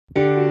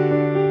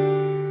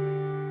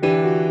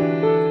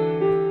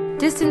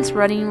Distance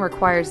running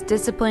requires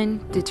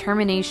discipline,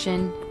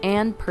 determination,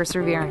 and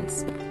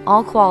perseverance,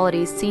 all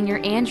qualities senior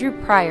Andrew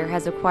Pryor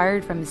has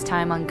acquired from his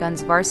time on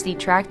GUNN's varsity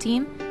track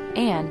team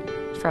and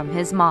from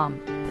his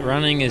mom.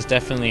 Running is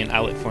definitely an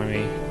outlet for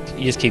me.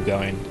 You just keep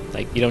going.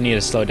 You don't need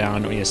to slow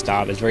down, don't need to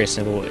stop. It's very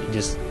simple. You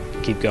just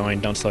keep going,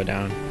 don't slow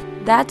down.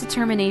 That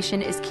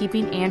determination is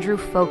keeping Andrew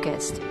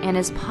focused and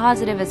as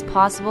positive as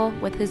possible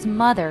with his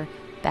mother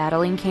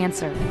battling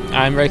cancer.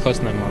 I'm very close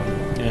to my mom.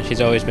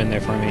 She's always been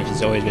there for me.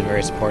 She's always been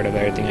very supportive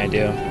of everything I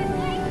do.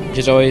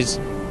 She's always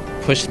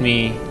pushed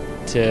me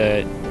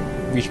to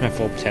reach my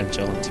full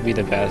potential, to be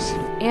the best.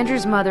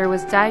 Andrew's mother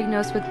was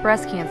diagnosed with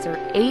breast cancer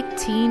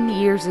 18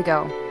 years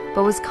ago,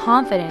 but was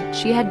confident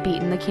she had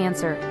beaten the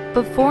cancer.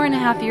 But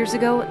 4.5 years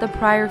ago, the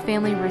Pryor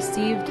family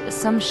received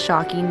some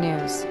shocking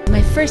news.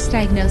 My first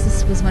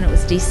diagnosis was when it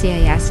was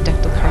DCIS,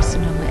 ductal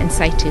carcinoma in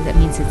situ. That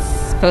means it's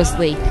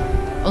supposedly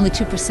only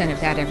 2% of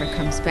that ever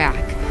comes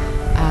back.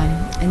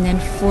 And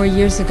then 4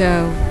 years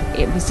ago,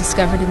 it was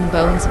discovered in the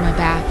bones of my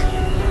back,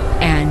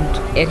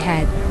 and it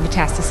had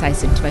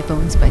metastasized into my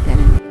bones by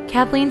then.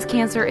 Kathleen's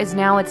cancer is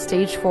now at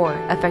stage 4,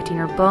 affecting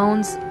her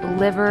bones,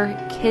 liver,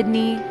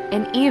 kidney,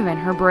 and even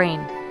her brain.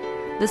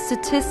 The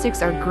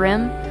statistics are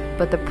grim,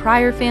 but the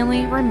Pryor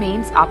family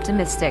remains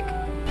optimistic.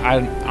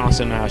 I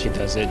honestly don't know how she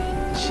does it.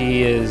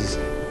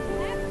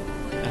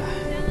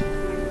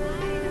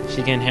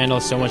 She can handle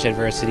so much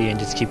adversity and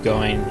just keep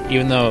going,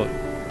 even though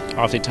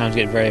often times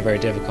get very, very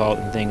difficult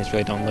and things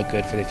really don't look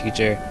good for the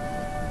future.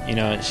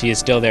 She is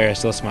still there,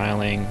 still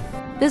smiling.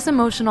 This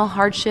emotional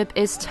hardship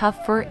is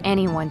tough for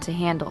anyone to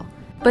handle.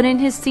 But in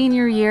his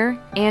senior year,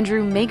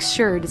 Andrew makes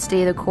sure to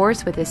stay the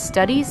course with his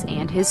studies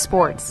and his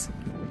sports.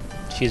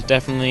 She's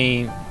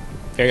definitely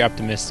very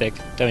optimistic,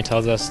 definitely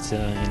tells us to,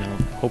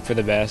 hope for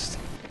the best.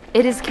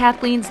 It is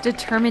Kathleen's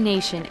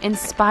determination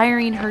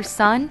inspiring her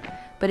son,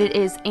 but it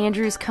is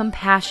Andrew's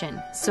compassion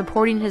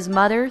supporting his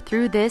mother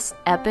through this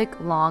epic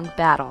long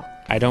battle.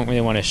 I don't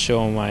really want to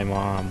show my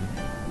mom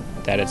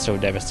that it's so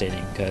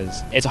devastating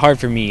because it's hard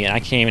for me and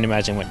I can't even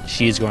imagine what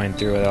she's going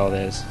through with all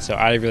this. So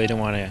I really don't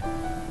want to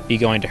be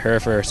going to her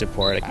for her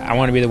support. I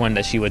want to be the one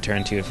that she would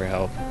turn to for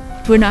help.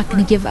 We're not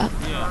going to give up.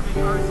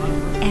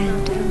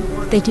 And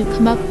they do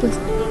come up with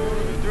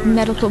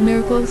medical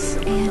miracles,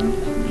 and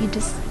you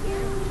just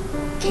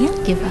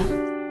can't give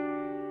up.